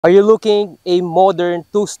Are you looking a modern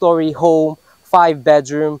two-story home, 5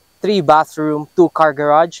 bedroom, 3 bathroom, 2 car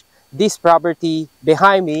garage? This property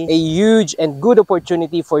behind me, a huge and good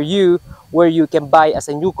opportunity for you where you can buy as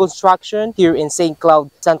a new construction here in St. Cloud,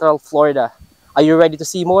 Central Florida. Are you ready to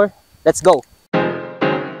see more? Let's go.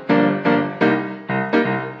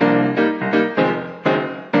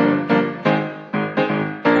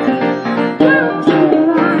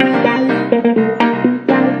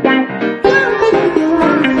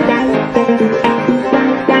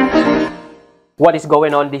 What is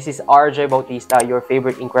going on? This is RJ Bautista, your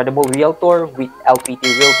favorite incredible realtor with LPT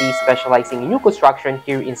Realty, specializing in new construction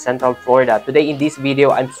here in Central Florida. Today in this video,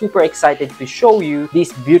 I'm super excited to show you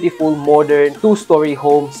this beautiful modern two-story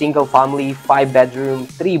home, single family, 5 bedroom,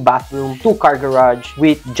 3 bathroom, 2 car garage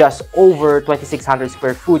with just over 2,600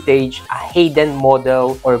 square footage, a Hayden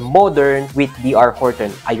model or modern with DR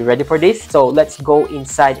Horton. Are you ready for this? So let's go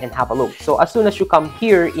inside and have a look. So as soon as you come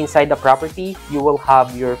here inside the property, you will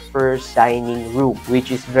have your first dining room,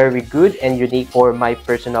 which is very good and unique for my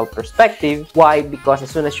personal perspective. Why? Because as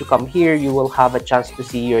soon as you come here, you will have a chance to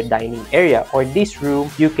see your dining area, or this room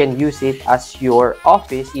you can use it as your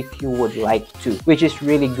office if you would like to, which is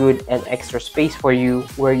really good and extra space for you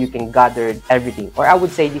where you can gather everything. Or I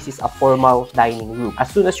would say this is a formal dining room. As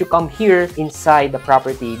soon as you come here inside the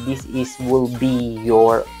property, this will be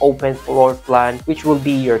your open floor plan, which will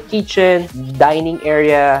be your kitchen, dining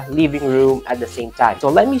area, living room at the same time. So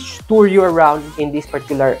let me tour you around in this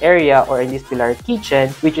particular area or in this particular kitchen,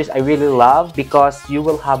 which is I really love because you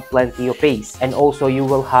will have plenty of space, and also you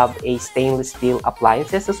will have a stainless steel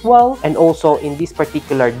appliances as well. And also in this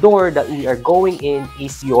particular door that we are going in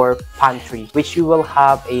is your pantry, which you will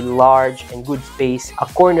have a large and good space, a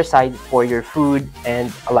corner side for your food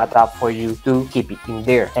and a laptop for you to keep it in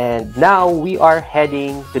there. And now we are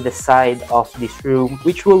heading to the side of this room,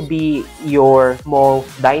 which will be your small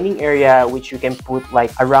dining area, which you can put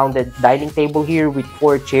like a rounded dining table here with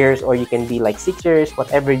 4 chairs, or you can be like 6 chairs,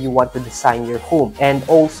 whatever you want to design your home. And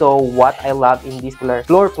also what I love in this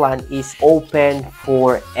floor plan is open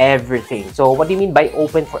for everything. So what do you mean by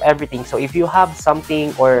open for everything? So if you have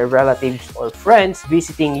something or relatives or friends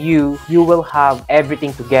visiting you, you will have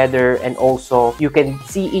everything together, and also you can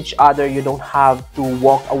see each other. You don't have to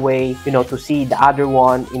walk away, to see the other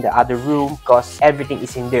one in the other room, because everything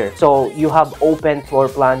is in there. So you have open floor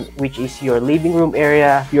plan, which is your living room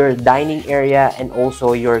area, your dining area, and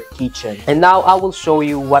also your kitchen. And now I will show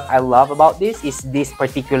you what I love about this is this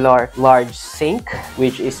particular large sink,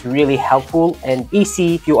 which is really helpful and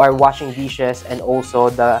easy if you are washing dishes, and also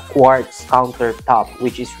the quartz countertop,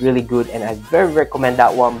 which is really good, and I very recommend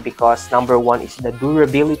that one because number one is the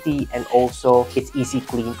durability, and also it's easy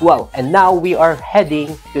clean well. And now we are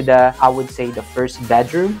heading to the, I would say, the first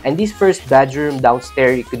bedroom. And this first bedroom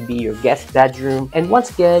downstairs, it could be your guest bedroom, and once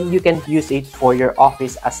again you can use it for your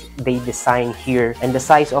office as they design here. And the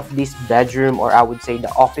size of this bedroom, or I would say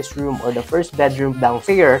the office room or the first bedroom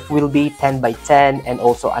downstairs, will be 10 by 10, and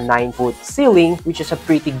also a 9-foot ceiling, which is a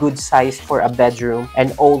pretty good size for a bedroom,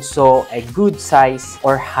 and also a good size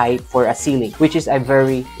or height for a ceiling, which is I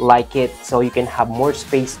very like it. So you can have more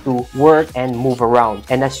space to work and move around.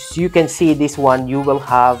 And as you can see, this one you will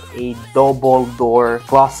have a double door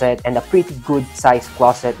closet, and a pretty good size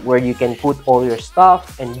closet where you can put all your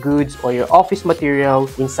stuff and goods or your office material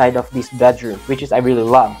inside of this bedroom, which is I really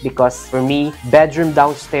love, because for me, bedroom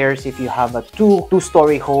downstairs, if you have a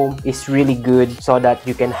two-story home, is really good so that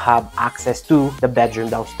you can have access to the bedroom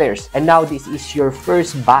downstairs. And now this is your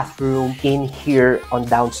first bathroom in here on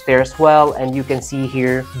downstairs well, and you can see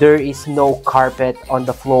here there is no carpet on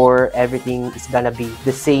the floor. Everything is gonna be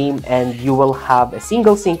the same, and you will have a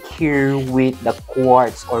single sink here with the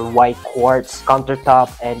quartz or white quartz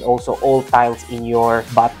countertop, and also all tiles in your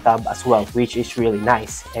bathtub as well, which is really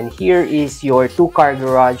nice. And here is your 2-car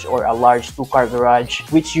garage, or a large 2-car garage,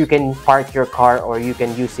 which you can park your car, or you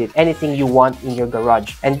can use it anything you want in your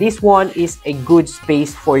garage. And this one is a good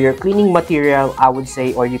space for your cleaning material, I would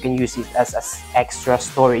say, or you can use it as extra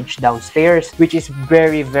storage downstairs, which is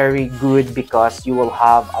very good because you will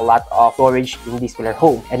have a lot of storage in this particular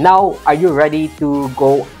home. And now, are you ready to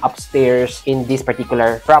go upstairs in this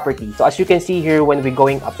particular property? So as you can see here, when we're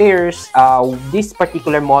going upstairs, this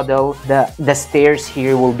particular model, the stairs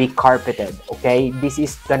here will be carpet carpeted. Okay, this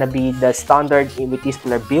is gonna be the standard with this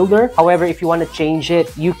particular builder. However, if you want to change it,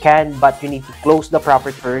 you can, but you need to close the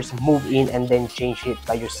property first, move in, and then change it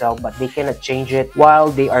by yourself. But they cannot change it while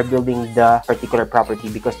they are building the particular property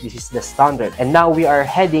because this is the standard. And now we are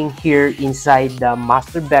heading here inside the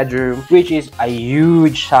master bedroom, which is a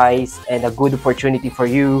huge size and a good opportunity for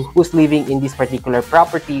you who's living in this particular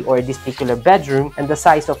property or this particular bedroom. And the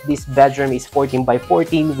size of this bedroom is 14 by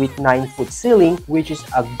 14 with 9-foot ceiling, which is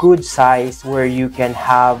a good size where you can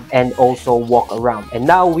have and also walk around. And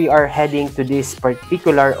now we are heading to this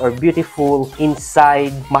particular or beautiful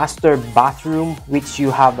inside master bathroom, which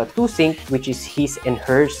you have a 2 sink, which is his and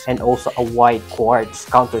hers, and also a white quartz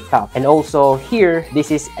countertop. And also here,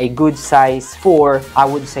 this is a good size for, I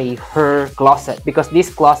would say, her closet, because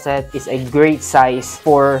this closet is a great size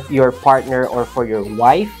for your partner or for your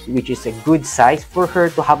wife, which is a good size for her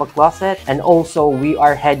to have a closet. And also we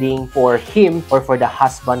are heading for him or for the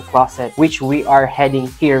husband closet, which we are heading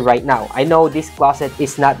here right now. I know this closet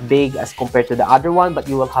is not big as compared to the other one, but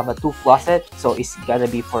you will have a 2 closet, so it's gonna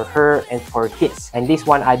be for her and for his. And this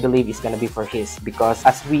one I believe is gonna be for his, because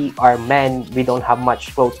as we are men, we don't have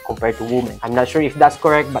much clothes compared to women. I'm not sure if that's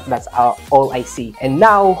correct, but that's all I see. And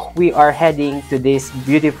now we are heading to this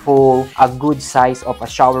beautiful, a good size of a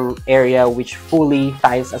shower area, which fully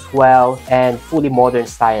tiles as well and fully modern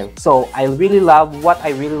style. So I really love, what I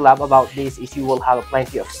really love about this is you will have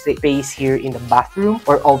plenty of space here in the bathroom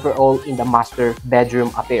or overall in the master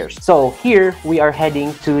bedroom affairs. So here we are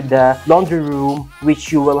heading to the laundry room,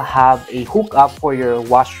 which you will have a hookup for your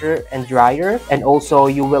washer and dryer, and also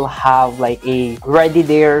you will have like a ready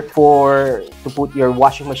there for to put your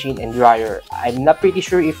washing machine and dryer. I'm not pretty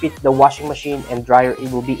sure if it's the washing machine and dryer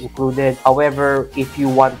it will be included. However, if you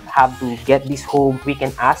have to get this home, we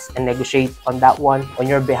can ask and negotiate on that one on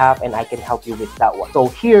your behalf, and I can help you with that one. So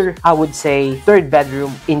here I would say third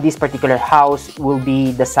bedroom in this particular house will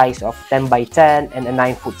be the size of 10 by 10 and a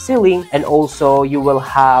 9-foot ceiling, and also you will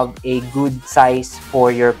have a good size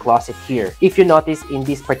for your closet here. If you notice in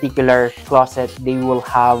this particular closet, they will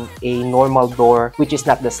have a normal door, which is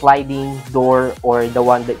not the sliding door or the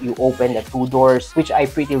one that you open the 2 doors, which I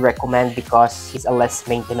pretty recommend because it's a less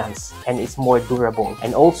maintenance and it's more durable.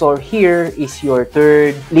 And also here is your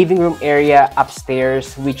third living room area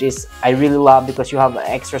upstairs, which is I really love because you have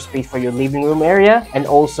extra space for your living room area and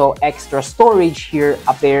also extra storage here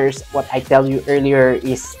upstairs. What I tell you earlier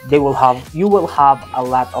is you will have a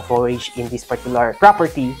lot of storage in this particular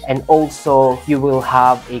property, and also you will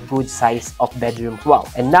have a good size of bedroom as well.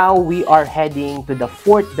 And now we are heading to the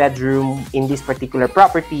fourth bedroom in this particular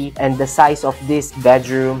property, and the size of this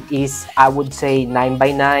bedroom is, I would say, 9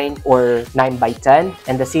 by 9 or 9 by 10,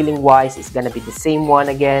 and the ceiling wise is gonna be the same one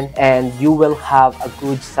again. And you will have a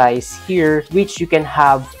good size here, which you can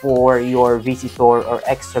have for your visitor or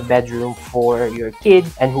extra bedroom for your kid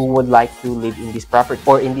and who would like to live in this property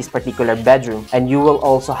or in this particular bedroom. And you will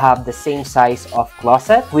also have the same size of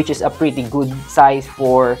closet, which is a pretty good size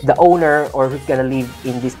for the owner or who's gonna live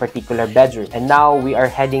in this particular bedroom. And now we are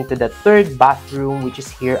heading to the third bathroom, which is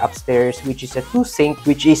here upstairs, which is a 2 sink,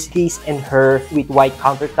 which is his and her with white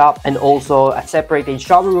countertop, and also a separated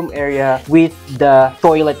shower room area with the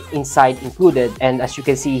toilet inside included. And as you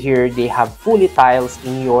can see here, they have fully tiles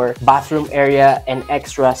in your bathroom area and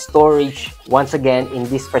extra storage once again in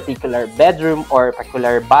this particular bedroom or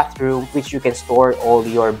particular bathroom, which you can store all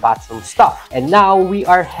your bathroom stuff. And now we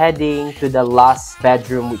are heading to the last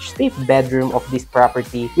bedroom, which is the fifth bedroom of this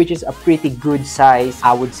property, which is a pretty good size.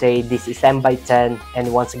 I would say this is 10 by 10,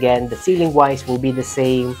 and once again the ceiling wise will be the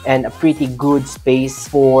same, and a pretty good space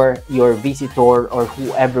for your visitor or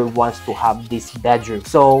whoever wants to have this bedroom.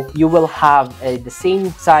 So you will have the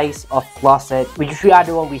same size of closet, which is the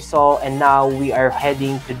other one we saw. And now we are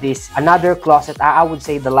heading to this another closet, I would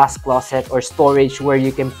say the last closet or storage, where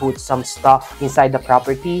you can put some stuff inside the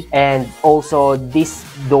property. And also this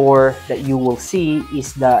door that you will see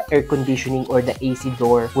is the air conditioning or the AC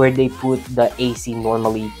door, where they put the AC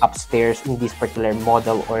normally upstairs in this particular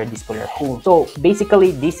model or this particular home. So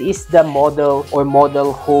basically this is the model or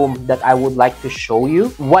model home that I would like to show you.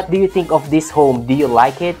 What do you think of this home? Do you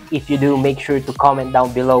like it? If you do, make sure to comment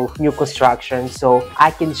down below new construction so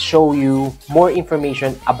I can show you more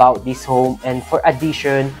information about this home. And for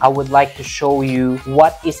addition, I would like to show you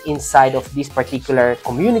what is inside of this particular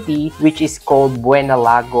community, which is called Buena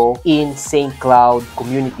Lago in St. Cloud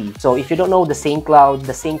community. So if you don't know the St. Cloud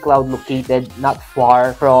located not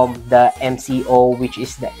far from the the MCO, which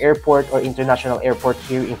is the airport or international airport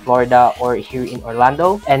here in Florida or here in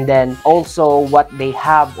Orlando. And then also what they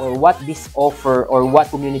have, or what this offer, or what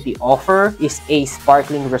community offer, is a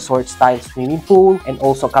sparkling resort style swimming pool, and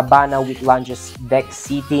also cabana with lounges, deck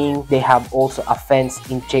seating. They have also a fence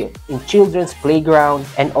in children's playground,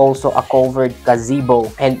 and also a covered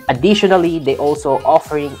gazebo. And additionally, they also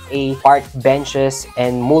offering a park benches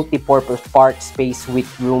and multi-purpose park space with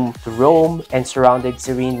room to roam and surrounded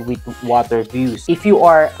serene with water views. If you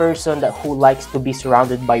are a person who likes to be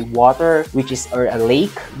surrounded by water, which is or a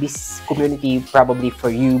lake, this community probably for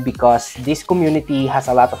you, because this community has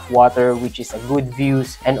a lot of water, which is a good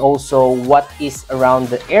views. And also what is around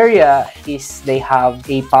the area is they have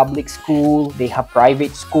a public school, they have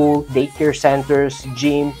private school, daycare centers,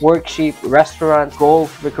 gym, workshop, restaurant,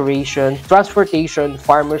 golf, recreation, transportation,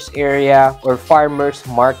 farmers area or farmers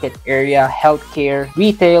market area, healthcare,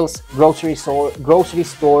 retails, grocery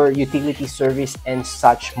store, utility service, and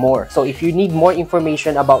such more. So if you need more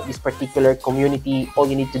information about this particular community, all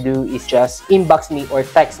you need to do is just inbox me or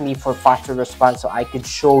text me for faster response, so I could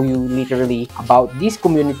show you literally about this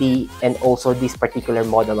community and also this particular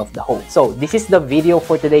model of the home. So this is the video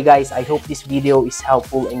for today, guys. I hope this video is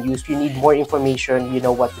helpful and useful. If you need more information, you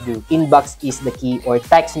know what to do. Inbox is the key, or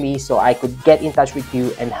text me so I could get in touch with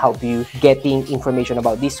you and help you getting information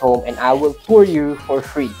about this home, and I will tour you for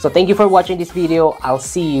free. So thank you for watching this video. I'll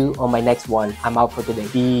see you on my next one. I'm out for today.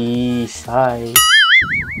 Peace. Bye.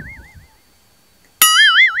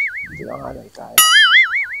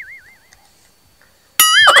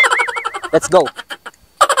 Let's go.